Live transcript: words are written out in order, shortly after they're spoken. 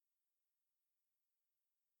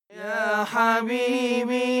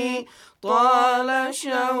حبيبي طال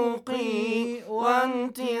شوقي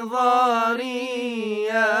وانتظاري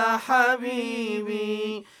يا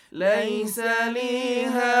حبيبي ليس لي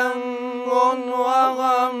هم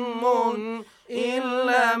وغم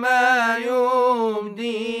إلا ما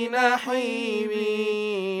يبدي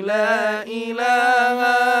نحيبي لا إله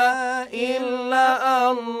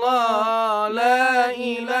إلا الله